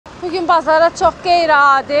Bugün bazara çox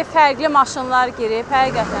qeyri-adi, fərqli maşınlar girib,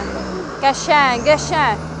 həqiqətən. Qəşəng,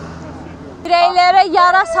 qəşəng. Ürəklərə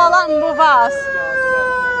yara salan bu vaz.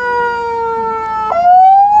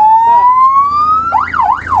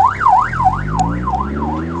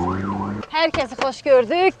 Hər kəsi xoş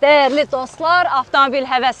gördük, dəyərli dostlar, avtomobil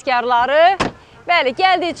həvəskarları. Bəli,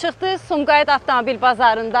 gəldik, çıxdıq, Sumqayıt avtomobil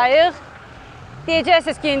bazarındayıq.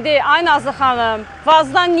 Deyəcəksiniz ki, indi, ay Nazlı xanım,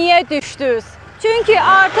 vazdan niyə düşdünüz? Çünki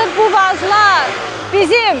artıq bu vazlar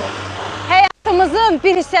bizim həyatımızın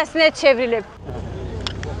bir hissəsinə çevrilib.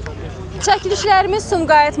 Çəkilişlərimiz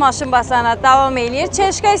Sumqayıt Maşın Bazarına davam edir.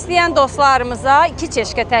 Çeşka istəyən dostlarımıza 2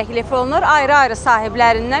 çeşka təklif olunur. Ayrı-ayrı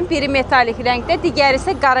sahiblərindən biri metalik rəngdə, digəri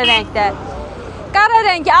isə qara rəngdə. Qara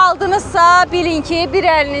rəngi aldınızsa bilin ki, bir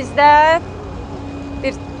əlinizdə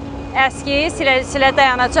bir əski, silə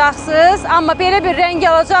dayanacaqsınız. Amma belə bir rəng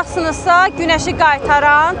alacaqsınızsa günəşi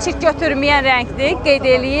qaytaran, çirk götürməyən rəngdir, qeyd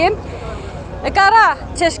edeyim. Qara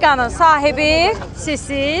çeşkanın sahibi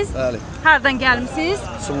sizsiz. Bəli. Hardan gəlmişsiniz?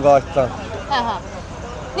 Sumqayıtdan.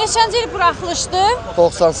 Neçənci il buraxılışdı?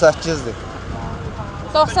 98-dir.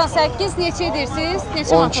 98, neçə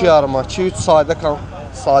edirsiniz? 12 yarıma, 2-3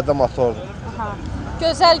 sadə motordur.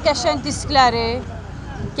 Gözəl qəşən diskləri.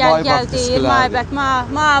 Gəl deyir,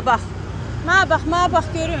 mağa bax. Mağa bax,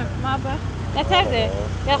 görün. Nətərdir?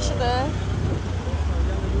 Yaxşıdır.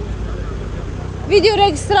 Video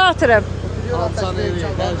registratoru.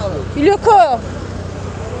 Luku.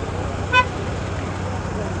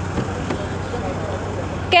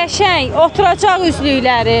 Qəşəng, oturacaq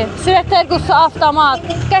üzlükləri, sürətlər qutusu avtomat.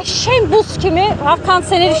 Qəşəng buz kimi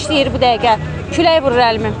kondisioner işləyir bu dəqiqə. Külək vurur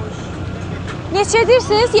əlimi. Neçə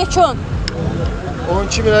edirsiniz? Yekun.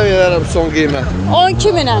 12 minə verərəm son qiymət.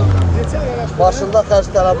 12 minə. Başında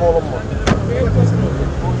xərc tələb olunmur.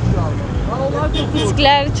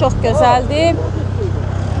 Diskləri çox gözəldir.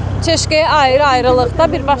 Çeşkaya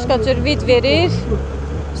ayrı-ayrılıqda bir başqa cür vid verir.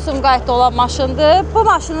 Sumqayıtda olan maşındır. Bu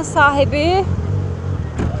maşının sahibi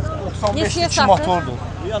 95 motordur.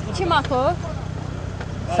 2 motor.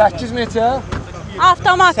 8 metrə?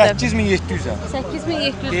 Avtomatdır. 8700-ə.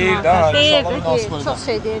 8700 deyir, manat. Deyir. Çox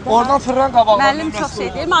şey deyir. Oradan fırlan qabaqlarına. Müəllim çox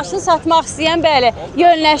şey deyir. Maşını satmaq istəyən, bəli,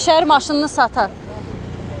 yönləşər, maşınını satar.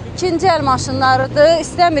 İkinci əl maşınlarıdır.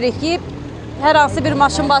 İstəmirik ki, hər hansı bir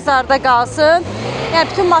maşın bazarda qalsın. Yəni,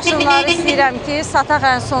 bütün maşınları istəyirəm ki, sataq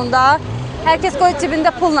ən sonda. Hər kəs qoy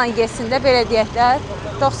cibində pulla geçsin də, belə deyəklər.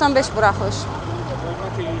 95 buraxılış.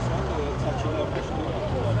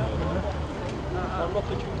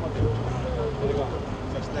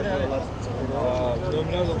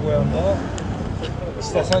 Nömrələr də qoyanda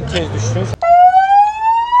istəsən tez düşsün.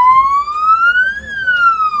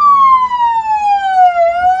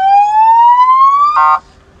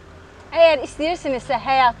 Əgər istəyirsinizsə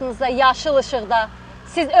həyatınızda yaşıl işıqda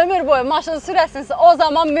siz ömür boyu maşını sürəsinizsə, o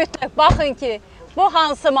zaman mütləq baxın ki, bu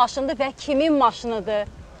hansı maşındır və kimin maşınıdır.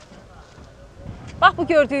 Bax, bu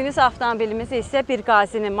gördüyünüz avtomobilimiz isə bir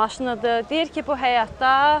qazinin maşınıdır. Deyir ki, bu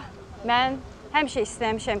həyatda mən həmişə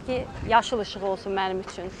istəmişəm ki, yaşıl işıq olsun mənim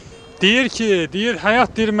üçün. Deyir ki,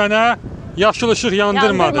 həyat deyir mənə yaşıl işıq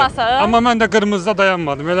yandırmadı. Amma mən də qırmızıda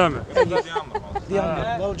dayanmadım, eləmi?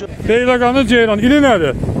 Beyləqanı Ceyran, ili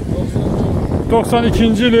nədir?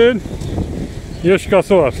 92-ci ilin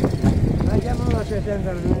yeşkası var.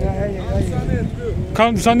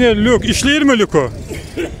 Kondisioner, lük, işləyirmi lüku?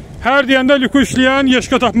 Hər deyəndə lüku işləyən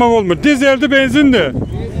yeşka tapmaq olmur. Dizeldir, benzindir.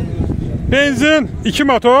 Benzin, 2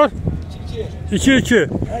 motor. 2-2.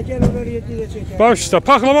 Bax işte,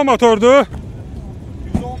 paxlava motordur.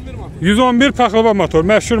 111 paxlava motor,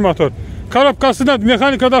 məşhur motor. Karabkası nədir?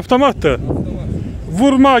 Mexanikada avtomatdır.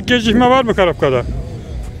 Vurma, gecikmə var mı karabkada?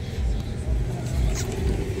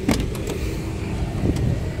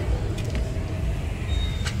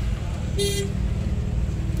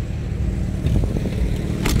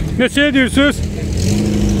 Neçə edirsiniz?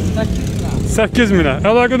 8 minə.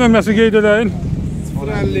 Əlaqə nömrəsi qeyd edəyin.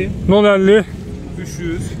 050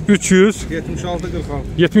 300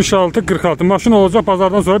 76 46. Maşın olacaq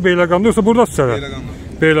bazardan sonra Beyləqanda, yoxsa burada sizlərə?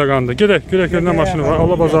 Beyləqanda. Gedək, nə maşını var?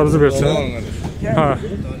 Allah bazarınızı versin.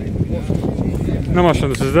 Nə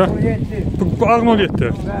maşındır sizdə? Bu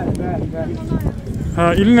A07.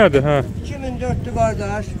 İli nədir? 2004'tü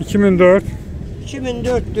qardaş. 2004.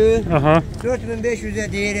 2004'tü. 4500'e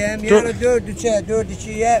deyirəm. Yəni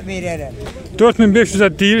 4-2'ye verərəm.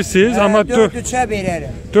 4500'e deyirsiniz, amma 4-3'e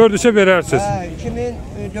verərəm. 4-3'e verərsiniz.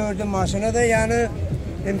 2004'ün maşını da yəni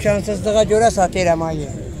imkansızlığa görə satıram ayı.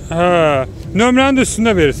 Nömrəni də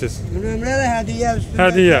üstündə verirsiniz. Nömrə də hədiyyə üstündə.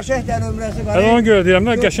 Hədiyyə. Qəşəng də nömrəsi var. Ona görə deyirəm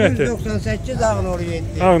də qəşəngdir. 998 Ağnor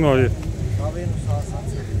 7. Ağnor 7.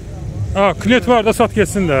 Kredit var da sat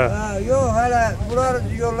geçsin də. Yox, hələ bunlar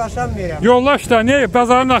yollaşamıram. Yollaş da, niyə?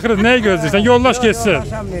 Bazarın axırı nəyə gözləyirsən? Yollaş geçsin.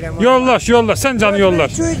 Yollaş. Sən canı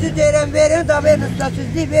yollaş. 200 deyirəm, verin, daverin üstə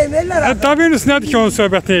sizlik vermirlər. Daverin üstə nədir ki, onun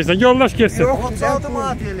söhbətini edirsən? Yollaş geçsin. Yox, 36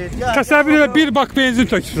 manat eləyir. Təsəvvür elə bir bak benzin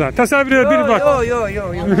tökübsən. Təsəvvür elə bir bak. Yox. 200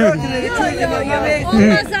 yemək.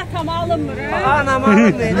 Onlar zaten alınmır. Anam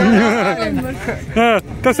alınmır.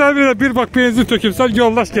 Təsəvvür elə bir bak benzin tökübsən,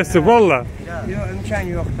 yollaş geçsin, valla. Yox, imkan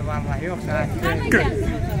yoxdur, vallahi, yoxsa.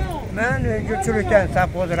 Mən göçülükdən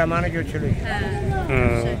sap oduram, anı göçülük.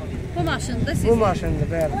 Bu maşında siz? Bu maşındır,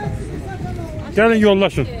 bəli. Gəlin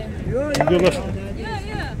yollaşın. Yollaş.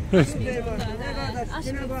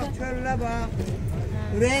 Sinə bax, çöllə bax.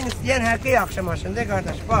 Ürəyin istəyən həqqi yaxşı maşındır,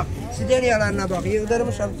 qardaş. Bax, sideniyalarına bax,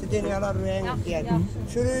 yığdırmışam sideniyalar ürəyin istəyən.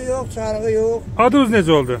 Çürüyü yox, çarığı yox. Adınız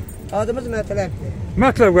necə oldu? Adımız Mətləbdir.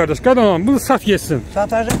 Mətləb qardaş, qadın bunu sat geçsin.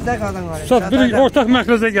 Satacaq da qadın var. Sat, bir ortaq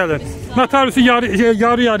məxrəcə gəlin. Notariusu yarı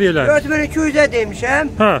elə. 4200-ə demişəm,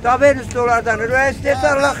 daver üstü onlardan. Ürəyin istəyirsə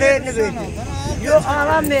Allah xeyrini versin. Yox,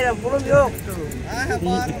 alam verin, pulum yoxdur.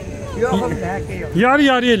 Yoxum da, həqqi yox.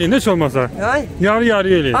 Yarı eləyin, heç olmasa. Yarı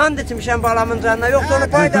eləyin. And içmişəm balamın canına, yoxsa onu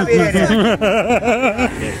payda veririm.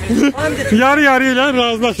 Yarı eləyin,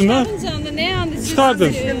 razılaşın ha. Canında nəyə and içmişsiniz? Çıxardın.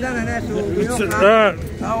 İçimdən nəsə oldu, yox.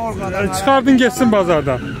 Sağ ol qadın. Çıxardın geçsin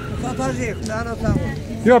bazardan. Satacaq, sana sağ ol.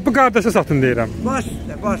 Yox, bu qardaşa satın deyirəm. Baş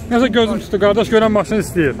üstə, baş. Nəsə gözüm tutdu, qardaş görən maşını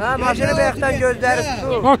istəyir. Maşını bəyəkdən gözləri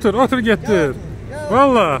tutur. Otur getdir.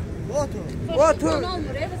 Valla. Otur.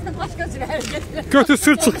 Götür,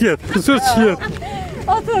 sür çıx get. Otur.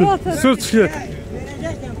 Sür çıx get.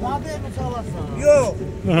 Yox.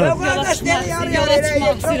 Yox, qardaş, deli yarı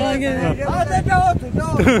otur.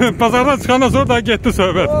 Pazardan çıxandan sonra daha getdi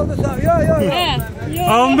söhbət. Yox.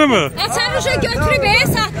 Alındı mı? Sən uşa götürüb,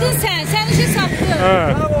 satdın sən. Sən uşa satdın.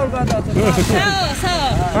 Sağ ol qadın. Sağ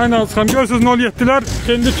ol. Aynen çıxam. Görürsünüz 07'lər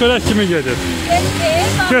pendir çörək kimi gedir.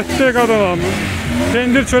 Getdi qadın.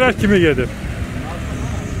 Pendir çörək kimi gedir.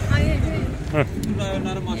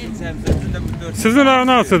 Sizin rayon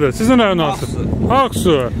hansıdır? Sizin rayon hansıdır?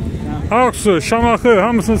 Aksu, Şamaxı,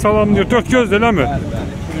 hamısını salamlayır. Dört göz değil mi?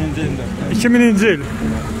 2000-ci il.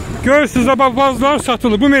 Görürsünüz de vazlar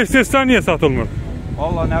satılır. Bu Mercedesler niye satılmır?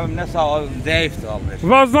 Valla ne sağ zayıftır Alver.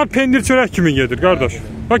 Vazlar pendir çörək kimi gedir kardeş.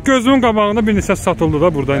 Bak gözümün qabağında bir neçə satıldı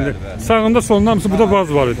da burada indi. Sağında solunda hamısı burada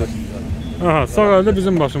vaz var idi. Aha, sağ əldə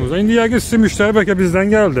bizim başımızda. İndi yəqin sizin müştəri bəlkə bizdən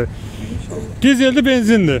gəldi. Dizelli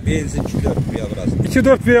benzinli. Benzin 2-4 viyabrazlı.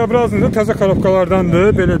 2-4 viyabrazlıdır. Təzə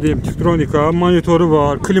korobkalardandır. Belə deyim, tiptronika, monitoru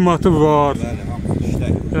var, klimatı var.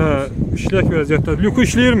 İşlək vəziyyətdə. Lüku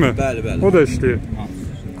işləyirmi? Bəli. O da işləyir.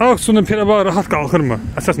 Aksunun perebağı rahat qalxırmı?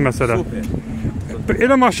 Əsas məsələ. Super.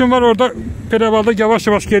 Elə maşın var orada, perebada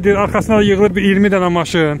yavaş-yavaş gedir. Arkasına da yığılır bir 20 dənə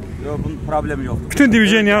maşın. Yox, bunun problemi yoxdur. Bütün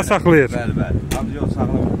diviziyonu saxlayır. Bəli. Adı yox,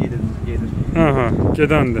 sağlam gedir. Aha,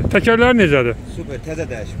 gedəndir. Təkərlər necədir? Super, təzə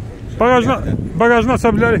dəyişib. Bagajını aça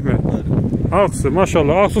bilərikmi? Avtosu,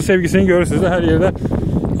 maşallah. Avtosu sevgisini görürsünüz də hər yerdə.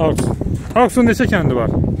 Avtosu. Avtosunun neçə kəndi var?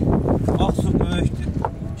 Avtosu böyükdür.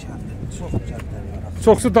 Çox kəndlər var.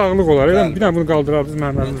 Çoxsu dağlıq olar. Bir dənə bunu qaldırardınız,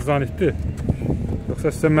 mənim əlimizdən zanitdir. Yoxsa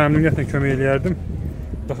sizə məmnuniyyətlə kömək eləyərdim.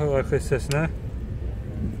 Daha arxa hissəsinə.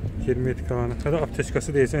 Hermetik alanı. Apteçkası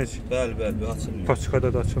deyilsən heç. Bəli, açılmıyor.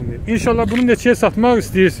 Paçkada da açılmıyor. İnşallah bunu neçəyə satmaq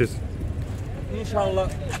istəyirsiniz? İnşallah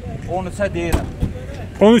 13'e deyirəm.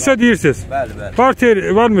 13'e deyirsiniz? Bəli.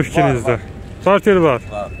 Partiyel var mı fikrinizdə? Partiyel var.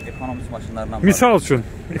 Var. Ekonomik maşınlarla var. Misal üçün,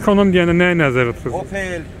 ekonom deyəndə nəyə nəzərdə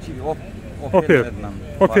Opel. tutursunuz?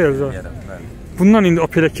 Opel. Bundan indi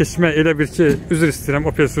Opel'e keçmək elə bir ki, üzr istəyirəm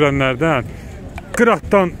Opel sürənlərdən.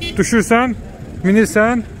 Qıratdan düşürsən,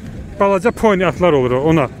 minirsən, balaca pony atlar olur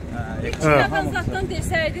ona. Zatdan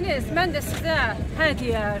desəydiniz, mən də sizə hə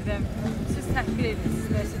deyərdim. Siz təhqir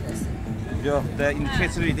edirsiniz. Yox da, indi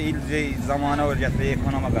keçirik də ilcə zamana öyrətməyə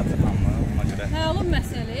ekonomiya qaçırmamı ona görə. Məlum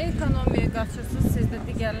məsələ, ekonomiya qaçırsınız siz də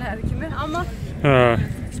digərləri kimi, amma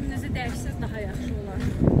fikrinizi dəyişsəz daha yaxşı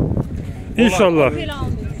olar.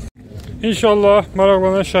 İnşallah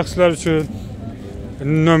maraqlanan şəxslər üçün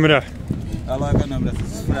nömrə. Əlaqə nömrəsi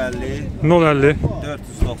 050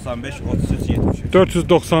 495 33 73.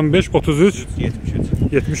 495 33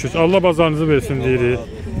 73. Allah bazarınızı versin deyirik.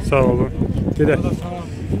 Sağ olun. Gedək.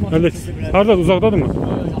 Alex, haradadır? Uzaqdadır mı?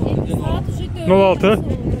 06.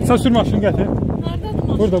 Sən sür maşını gətir.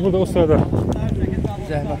 Burada, o sırada.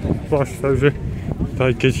 Başla,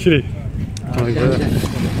 daha geçirik.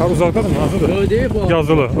 Ha, uzaqdadır mı? Hazırdır.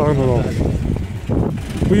 Yazılı.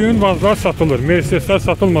 Bu gün vazlar satılır. Mercedesler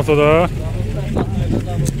satılmasa da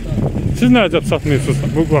siz nə əcəb satmıyorsunuz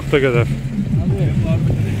bu vaxta qədər?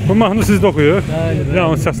 Bu mahnı sizdə oxuyur.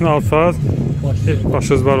 Yəni səsini alsaz.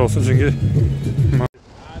 Başınız var olsun çünki.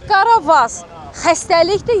 Qaravaz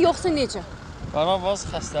xəstəlikdir yoxsa necə? Qaravaz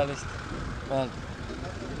xəstəlikdir. Bəli.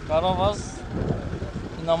 Qaravaz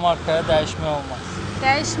inamarkaya dəyişmək olmaz.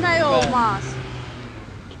 Dəyişmək olmaz.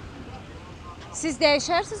 Siz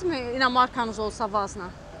dəyişərsinizmi inamarkanız olsa vazla?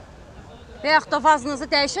 Və yaxud da vazınızı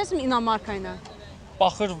dəyişərsinizmi inamarka ilə?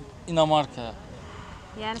 Baxır inamarkaya.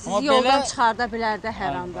 Yəni sizi yoldan çıxarda bilər də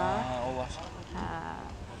hər anda. Olar.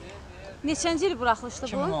 Neçənci il buraxılışdı bu?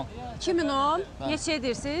 2010. 2010. Neçə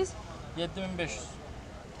edirsiniz? 7500.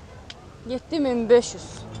 7500.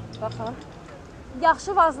 Baxın.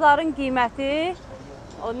 Yaxşı vazların qiyməti,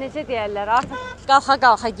 o necə deyərlər, artıq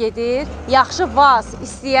qalxa-qalxa gedir. Yaxşı vaz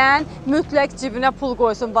istəyən mütləq cibinə pul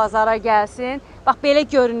qoysun, bazara gəlsin. Bax, belə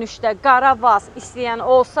görünüşdə qara vaz istəyən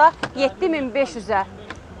olsa 7500-ə.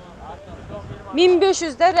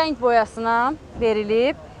 1500-də rəng boyasına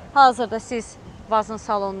verilib. Hazırda siz vazın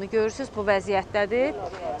salonunu görürsünüz, bu vəziyyətdədir.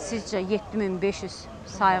 Sizcə 7500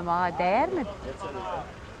 saymağa dəyərmi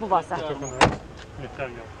bu vaza?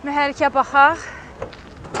 Mühərrikə baxaq.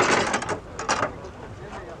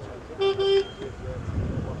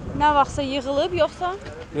 Nə vaxtsa yığılıb, yoxsa?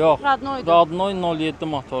 Yox, Radnoydur. Radnoy 07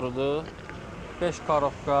 motorudur. 5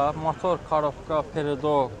 karobka, motor karobka,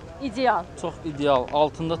 peredok. İdeal. Çox ideal.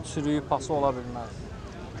 Altında çürüyü pası ola bilməz.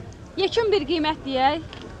 Yekun bir qiymət deyək.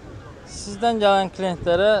 Sizdən gələn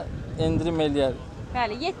klientlərə endirim eləyərik.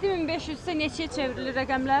 Bəli, 7500-sə neçəyə çevrilir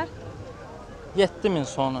rəqəmlər? 7000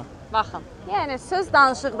 sonu. Baxın, yəni söz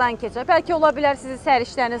danışıqdan keçər. Bəlkə ola bilər sizin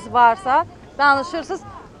səriştəniz varsa, danışırsınız,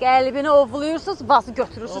 qəlbini ovuluyursunuz, vazı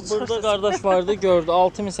götürürsünüz, çıxırsınız. Burada qardaş vardı, gördü,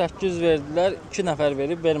 6800 verdilər, 2 nəfər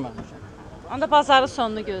verib, verməmişəm. Onda bazarın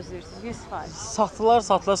sonunu gözləyirsiniz, 100%. Satılar,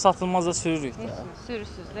 satılmaz da sürürük də.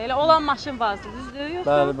 Sürürsünüz də. Elə olan maşın vazdır, düzdür,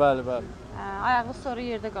 yoxsa? Bəli. Ayağı sonra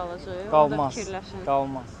yerdə qalacaq, Qalmaz, orada fikirləşin.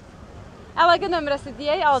 qalmaz. Əlaqə nömrəsi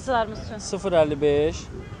deyək alıcılarımız üçün. 055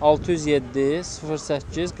 607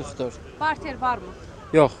 08 44. Barter varmı?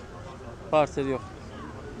 Yox, barter yox.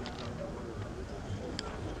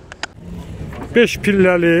 5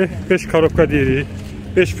 pilləli, 5 karobka deyirik.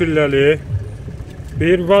 5 pilləli.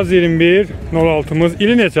 Bir Vaz 21 06'mız.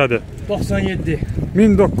 İli necədir? 97.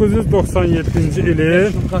 1997-ci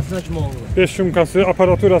ilin Şumkasına kimi oldu. 5 şumkası,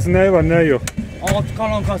 aparaturası nəyi var, nəyi yox? Alt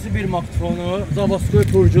kalankası bir magnetofonu, Zabaskoy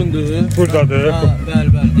turcundur. Buradadır.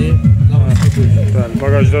 Bəli. Zabaskoy turcun. Bəli,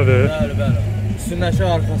 bagajdadır. Bəli. Üstündəki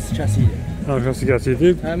arxası kəsiydi. Arxası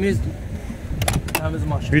kəsiydi. Təmiz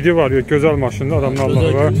maşın. Video var, yox, gözəl maşındır, adamın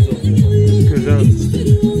Allahı var. Gözəl.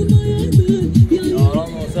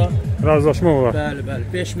 Alan olsa Razılaşma olar. Bəli.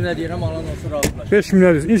 5000-ə deyirəm, alan olsa razılaşır. 5000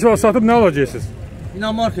 lira. İnşallah satıb nə alacaqsınız?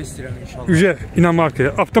 İnamarka istəyirəm inşallah. Ücə,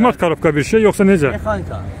 inamarka. Avtomat karobka bir şey, yoxsa necə?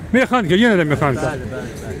 Mexanika. Mexanika, yenə də mexanika. Bəli.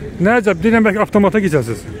 Necə? Deyirəm, bəlkə avtomata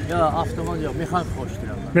gecəsiz. Ya, avtomat yox, mexanika xoş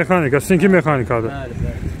deyirəm. Mexanika, sizinki mexanikadır. Bəli.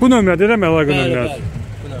 Bu nömrədə eləmə əlaqə nömrəsi. Bəli.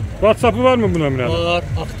 WhatsApp-ı varmı bu nömrənin? Var,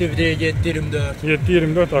 aktivdir, 724.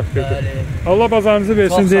 724 aktivdir. Bəli. Allah bazarınızı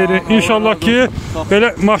versin deyirik. İnşallah ki,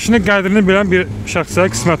 belə maşının qədrini bilən bir şəxsə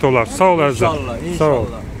qismət olar. Sağ ol əzizəm. Sağ ol.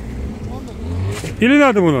 İli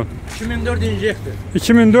nədir bunun? 2004 injektor.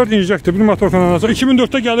 2004 injektor. Bir motor kanalına.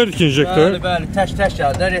 2004'te gəlirdi ki injektor. Bəli, tək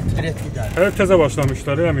gəldi, retki gəldi. Hələ təzə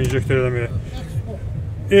başlamışlar, eləmi injektor eləməyə.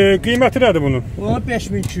 Qiyməti nədir bunun? Bunun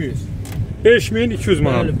 5200. 5200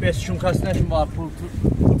 manat. Bəli, 5 şumkasına kimi var, pul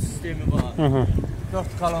sistemi var. Aha.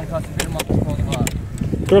 4 kalankası, bir magnetofon var.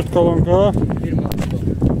 4 kolonka, Bir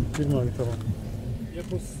magnetofon. bir magnetofon. Bir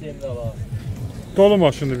pul sistemi də var. Dolu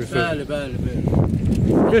maşındır bir söz.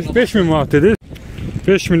 Bəli. 5000 manat dedi.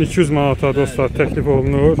 5200 manata dostlar təklif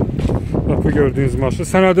olunur. Bax bu gördüyünüz maşın.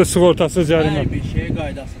 Sənədi sığortası cərimə. Hər bir şey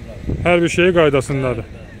qaydasındadır. Hər bir şey qaydasındadır.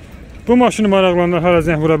 Bu maşını maraqlananlar hələ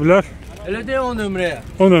zəng vura bilər. Elə deyək o nömrəyə.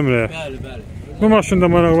 O nömrəyə. Bəli. Bu maşında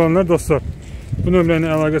maraqlananlar dostlar bu nömrəni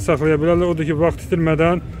əlaqə saxlaya bilərlər. Odur ki, vaxt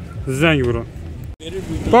itirmədən zəng vurun.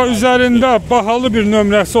 Bax üzərində bahalı bir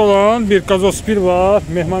nömrəsi olan bir Qazospil var.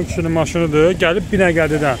 Mehman kişinin maşınıdır. Gəlib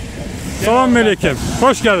Binəqədidən. Salam əleykum.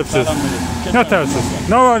 Xoş gəlibsiz. Nə tərsiz?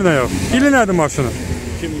 Nə var, nə yox? İli nədir maşının?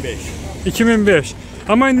 2005.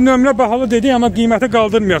 Amma indi nömrə bahalı dedik, amma qiyməti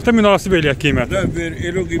qaldırmayaq da, münasib eləyək qiyməti.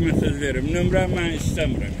 Elə qiymətə verim. Nömrə mən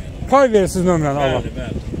istəmirəm. Pay verirsiniz nömrəni Allah.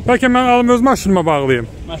 Bəli. Bəlkə mən alım öz maşınıma bağlayayım.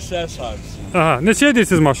 Məsələ sahibisin. Aha, neçə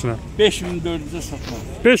edirsiniz maşını? 5400-ə satmaq.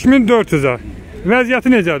 5400-ə. Vəziyyəti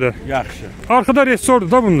necədir? Yaxşı. Arkada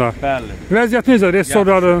ressordur da bunlar. Bəli. Vəziyyəti necə?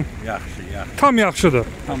 Ressorların? Yaxşı. Tam yaxşıdır.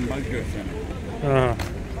 Tam bax görsənə. Aha.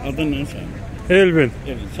 Adın nə sən? Elvin.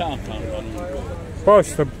 Sən atandan.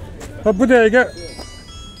 Başla. Bu dəqiqə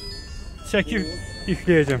çəkib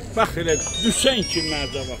ifləyəcəm. Bax elə düşən ki mənə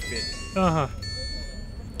cavab ver. Aha.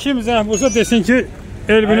 Kim zəng vursa desin ki,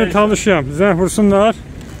 Elbini tanışıyam. Zəng vursunlar.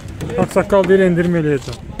 Ağsaqqal deyir, endirim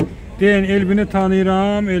eləyəcəm. Deyin, Elbini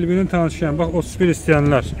tanıyıram, Elbini tanışıyam. Bax, 31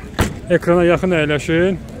 istəyənlər. Ekrana yaxın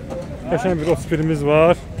əyləşin. Qəşəng bir 31'imiz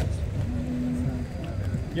var.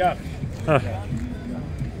 Yaxşı.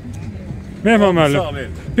 Mehman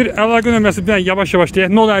müəllim, bir əlaqə nömrəsi bir yavaş-yavaş deyək.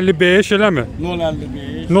 055, eləmi?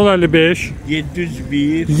 055 055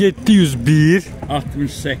 701 701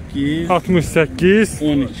 68 68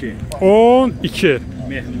 12 12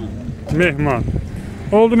 Mehman.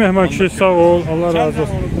 Oldu Mehman kişi, sağ ol. Allah razı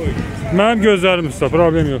olsun. Mənim gözlərimizdə,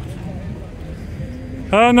 problem yoxdur.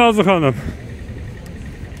 Hə, Nazlı xanım.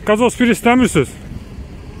 Qazoz bir istəmirsiniz?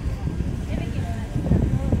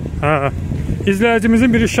 Hə.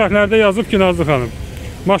 İzləyicimizin biri şərhlərdə yazıb ki, Nazlı xanım,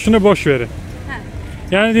 maşını boş verin.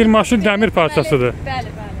 Yəni deyir, maşın dəmir parçasıdır.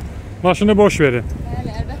 Bəli. Maşını boş verin.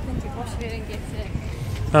 Bəli, əlbəttə ki, boş verin getsin.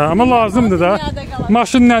 Hə, amma lazımdır da.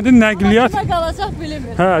 Maşın nədir? Nəqliyyat. Maşına qalacaq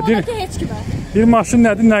bilinmir. Hə, deyir, Heç kimə. bir maşın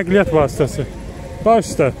nədir? Nəqliyyat vasitəsi.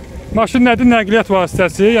 Bax üstə. Maşın nədir? Nəqliyyat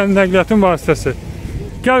vasitəsi, yəni nəqliyyatın vasitəsi.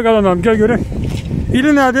 Gəl qalanam, gəl görək.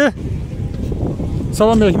 İli nədir?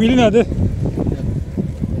 Salam əleykum, ili nədir?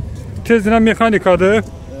 Tezdən mexanikadır.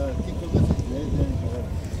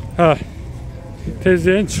 Hə.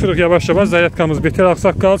 Tezdən çıxırıq yavaş-yavaş. Zaryadkamız biter.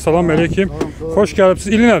 Ağsaqqal, salam əleykum. Xoş gəlibsiz.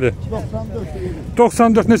 İli nədir?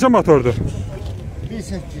 94. Neçə motordur?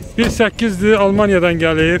 1.8-dir. Almaniyadan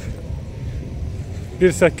gəlib.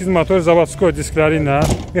 1.8 motor Zavadskoy diskləri ilə.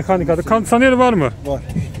 Mexanikadır. Kondisioner varmı? Var.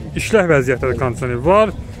 İşləh vəziyyətdə kondisioner var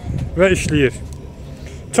və işləyir.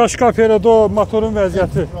 Çaşka perodo motorun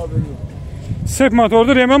vəziyyəti. Sep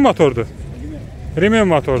motordur, remen motordur. Remen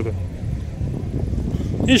motordur.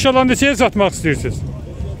 İnşallah neçəyə satmaq istəyirsiniz?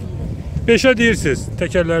 5'ə deyirsiniz.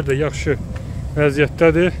 Təkərlər də yaxşı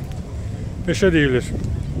vəziyyətdədir. 5'ə deyilir.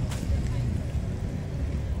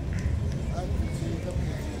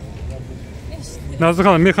 Nazlı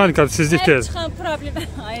xanım, mexanika sizlik deyil. Çıxan problemə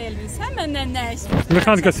Elvin, sən məndən nə istəyirsən?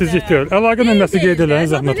 Mexanika sizlik deyil. Əlaqə nömrəsi qeyd edin,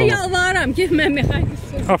 zəhmət olun. Yalvarıram ki, mən mexanik.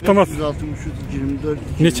 Avtomat 163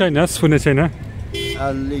 24 neçə ilə? 0 neçə ilə?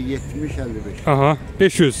 50 70 55. Aha,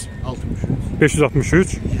 500 63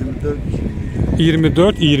 563 24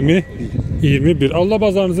 24 20 21. Allah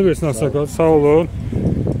bazarınızı versin Ağsaqqal. Sağ olun.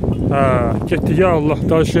 Hə, getdik ya Allah.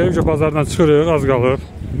 Daşıyıb bazardan çıxırıq, az qalıb.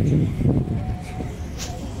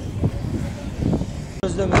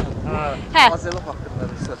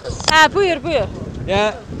 Hə, buyur.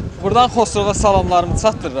 Yəni buradan Xosrova salamlarımı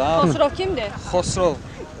çatdırıram. Xosrov kimdir? Xosrov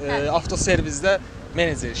avtoservisdə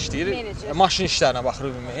menecer işləyir. Maşın işlərinə baxır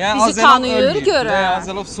ümumi. Yəni Bizi tanıyır görə.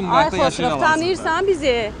 Azəlov Sumqayıtda yaşayır. Xosrov tanıyırsan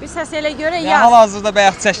bizi. Bir səs elə görə Yəni yaz. hal-hazırda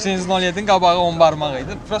bayaq çəkdiyiniz 07-in qabağı 10 barmaq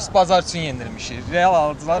idi. Prost bazar üçün yendirmişik. Real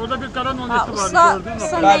alıcılar. Orada bir qara 17 Usta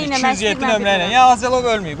Bəli, 207 nömrə ilə. Yəni Azəlov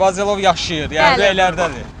ölməyib, Azəlov yaşayır. Yəni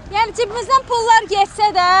ürəklərdədir. Yəni cibimizdən pullar getsə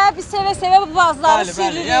də biz sevə-sevə bu bazarları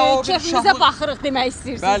sürürük, keyfimizə baxırıq demək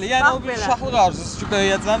istəyirsiniz. Bəli, yəni o bir uşaqlıq arzusu ki,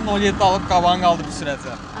 böyüyəcəm, 07 alıb qabağını qaldırıb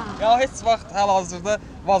sürəcəm. Ya heç vaxt hal-hazırda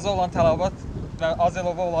vaza olan tələbat və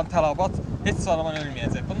Azəlova olan tələbat heç zaman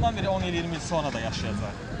ölməyəcək. Bundan biri 10 il, 20 il sonra da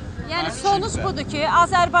yaşayacaq. Yəni sonuç budur ki,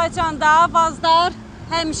 Azərbaycanda vazlar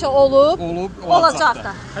həmişə olub, olacaq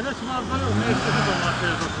da. Hələ ki, Nazlı yox, Mercedes onlar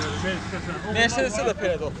peredok. Mercedes'də də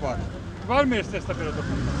peredok var. Var mı Mercedes'də peredok?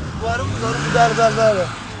 Varım bərbərləri.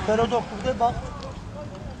 Perodok burada bax.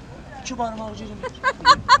 2 barmaq girir.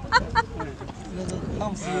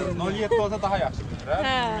 Hamısı yerində. 07 olsa daha yaxşıdır.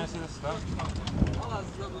 Mercedes'də.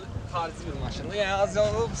 Hal-hazırda bu xarici bir maşındır. Yəni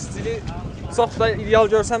Azəlov stili çox da ideal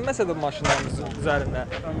görsənməsə də maşınlarımızın üzərində.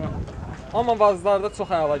 Amma vazlarda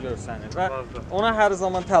çox əla görsənir və ona hər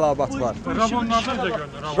zaman tələbat var. Rabonlarda da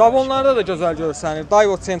görünür. Rabonlarda da gözəl görsənir,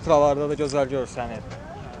 Daewoo Centralarda da gözəl görsənir.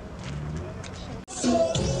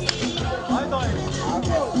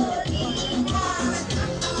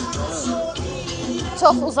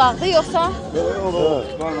 Çox uzaqdır yoxsa?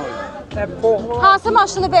 Hansı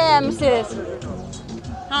maşını bəyənmisiniz?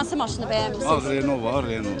 Hansı maşını bəyənmisiniz? Renault var,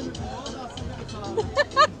 Renault.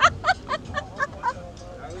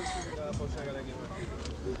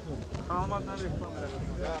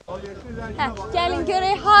 Hə, gəlin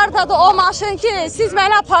görək hardadır o maşın ki, siz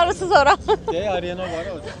məni aparırsınız ora. Renault var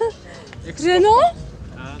o. Renault?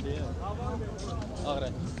 Hə, deyil. Ağ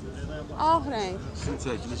rəng. Ağ rəng. Bizim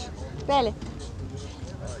çəkiliş. Bəli.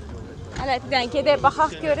 Hələ bir dənə gedək,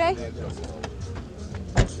 baxaq görək.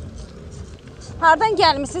 Hardan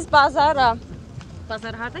gəlmişsiniz Bazara?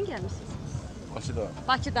 Bazara hardan gəlmişsiniz? Bakıdan.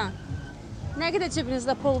 Bakıdan. Nə qədər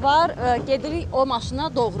cibinizdə pul var, gedirik o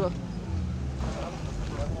maşına doğru.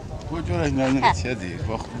 Bu görək nə neçəyə deyir.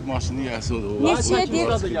 Bax, bu maşını gəlsə o da. Neçəyə deyir?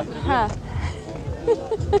 Hə.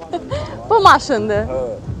 Bu maşındır.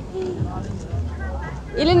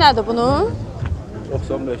 İli nədir bunun?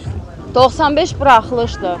 95'dir. 95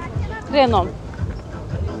 buraxılışdır. Renault.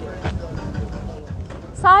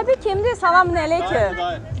 Sahibi kimdir? Salamün aleyküm.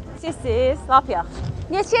 Siz, lap yaxşı.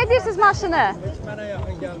 Neçəyə deyirsiniz maşını? Mənə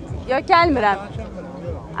yaxın gəlmir. Yox, gəlmirəm.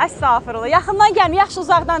 Əstağfurullah. Yaxından gəlmir, yaxşı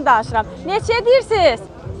uzaqdan danışıram. Neçəyə deyirsiniz?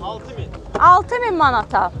 6000. 6000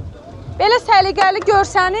 manata. Belə səliqəli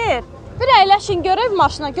görsənir. Bir əyləşin görək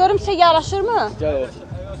maşına. Görüm sizə yaraşırmı? Gəl olsun.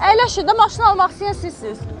 Əyləşin də maşını almaq istəyən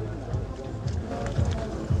sizsiniz.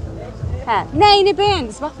 Hə, nəyini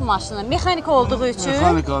bəyəndiniz bax bu maşının? Mexanik olduğu üçün?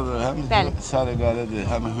 Mexanikadır, həm Bəli. səliqəlidir,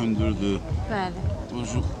 həm hündürdür. Bəli.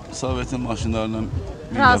 Bu Sovetin maşınlarından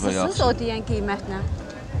bir dəfə Razısınız yaxşı. o deyən qiymətlə?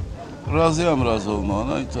 Razıyam razı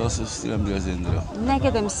olmağına, icazə istəyirəm biraz endirəm. Nə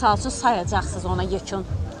qədər misal üçün sayacaqsınız ona yekun?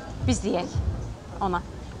 Biz deyək ona.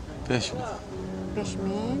 5000.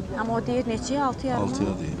 5000. Amma o deyir neçəyə? 6'ya mı?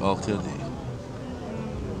 6'ya deyil, 6'ya deyil.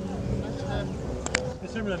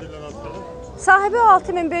 Neçə milyon deyirlər Nazlı? Sahibi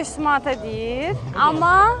 6500 manata deyir.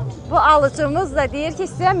 Amma bu alıcımız da deyir ki,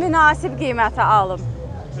 sizə münasib qiymətə alım.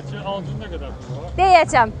 Peki alıcının nə qədər pulu var?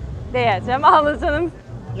 Deyəcəm. Alıcının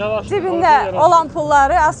Yavaş. cibində olan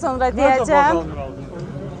pulları az sonra deyəcəm.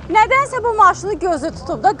 Nədənsə bu maşını gözü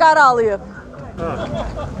tutub da qaralayıb.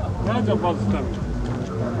 Necə bazı istəmir?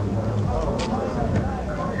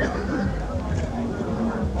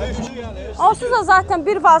 Onsuz da zaten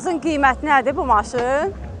bir vazın qiyməti nədir bu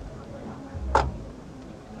maşın?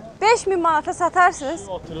 5000 manata satarsınız.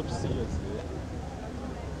 Oturub istəyirsən.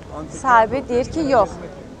 Sahibi deyir ki, yox.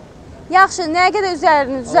 Yaxşı, nəyə qədər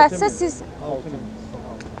üzərini düzəltsə siz...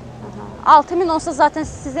 6000 olsa zaten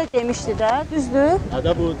sizə demişdi də, düzdür?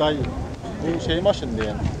 Hədə bu dayı, bu şey maşın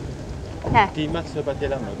deyən. Hə. Qiymət söhbət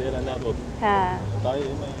eləmir, deyilən nədir odur? Hə. Dayı,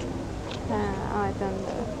 Hə,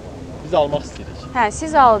 aydındır. biz almaq istəyirik. Hə,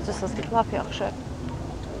 siz alıcısınız, lap yaxşı.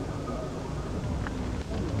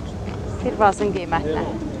 Bir vazın qiymətlə.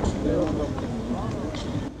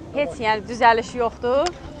 Heç yəni düzəliş yoxdur.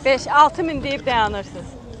 6000 deyib dayanırsınız.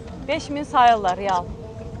 5000 sayırlar real.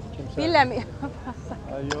 Bilirəm.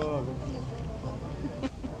 Yox.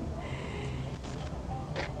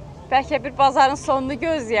 Bəlkə bir bazarın sonunu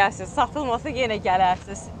gözləyəsiniz, satılmasa yenə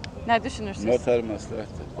gələrsiniz. Nə düşünürsünüz? Notər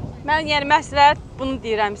məsləhətdir. Mən yəni məsləhət bunu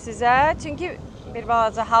deyirəm sizə. Çünki bir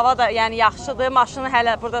balaca hava da yəni yaxşıdır. Maşını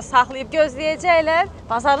hələ burada saxlayıb gözləyəcəklər.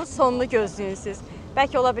 Bazarın sonunu gözləyin siz.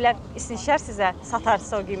 Bəlkə ola bilər istinşər sizə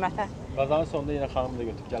satarsınız o qiymətə. Bazarın sonunda yenə xanımı da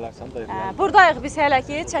götürüb gələrsən da. Buradayıq biz hələ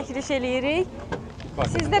ki, çəkiliş eləyirik.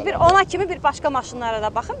 Sizdə bir ona kimi bir başqa maşınlara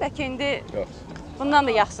da baxın. Bəlkə indi bundan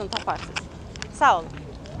da yaxşısını taparsınız. Sağ olun.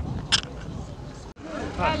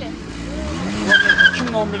 Bəli.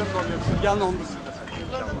 2011'in problemi. Gəlin 11 sizdə.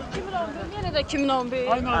 2011, yenə də 2011.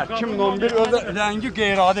 2011 özü rəngi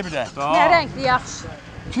qeyri-adi bir rəngdir. Nə rəngli yaxşı?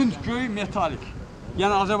 Tünd göy metalik.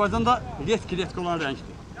 Yəni Azərbaycanda letki olan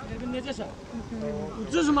rəngdir. Necəsən?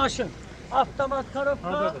 Ucuz maşın. Avtomat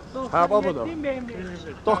karabka. Hə, budur.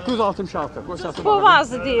 966. Bu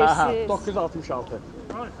vazı deyirsiniz. 966.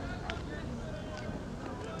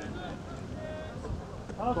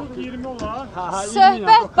 Artıq 20 olar.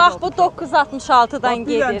 Söhbət bax bu 966-dan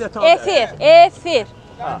gedir. Efir.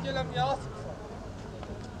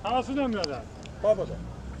 Hansı nömrələr? Babadır.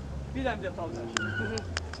 Bir dənə detal ver.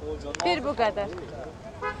 Bir bu qədər.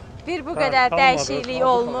 Bir bu qədər dəyişiklik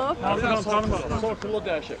olunub. Hansı tanımadım. Sortulu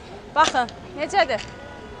dəyişik. Baxın, necədir?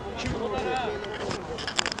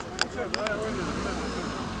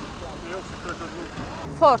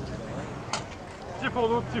 Ford. Cip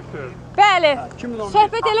olub, cipdir. Bəli,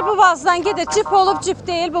 söhbət elə bu vazdan gedir. Cip olub, cip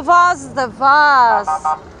deyil, bu vazdır, vaz.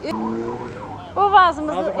 Bu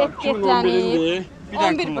vazımızı etiketlənib.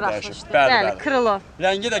 11 buraxmışdır. Bəli, kırılır.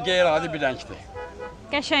 Rəngi də qeyri-adi bir rəngdir.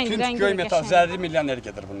 Qəşəngdir, Tünd rəngi göy də metal, qəşəng. zərli milyoner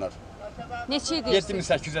gedir bunlar. Neçə deyirsiniz?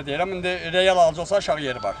 7800-ə deyirəm. İndi real alıcı olsa aşağı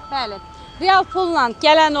yeri var. Bəli. Real pulla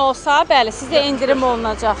gələn olsa, bəli, sizə indirim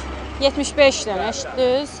olunacaq. 75 dənə,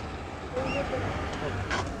 eşitdiniz?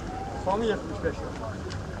 Sonu 75 yok.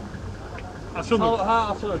 Açılmır. Ha,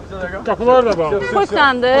 açılır. Qapılar da bağlı.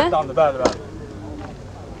 Pultlandı. Pultlandı, bəli, bəli.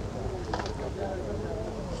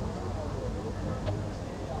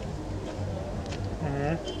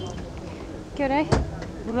 Görək.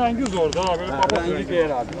 Bu rəngi zordur ha, belə babat Rəngi rəngi.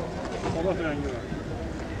 qeyri-adi. Babat rəngi var.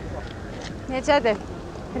 Necədir?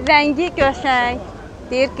 Rəngi qəşəng,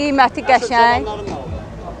 deyir qiyməti qəşəng.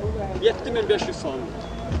 7500 sonu.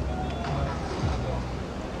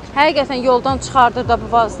 Həqiqətən yoldan çıxardır da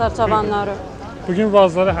bu vazlar cavanları. Bugün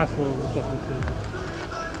vazlara həsr olunur.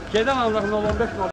 Gedən Allah'ın 15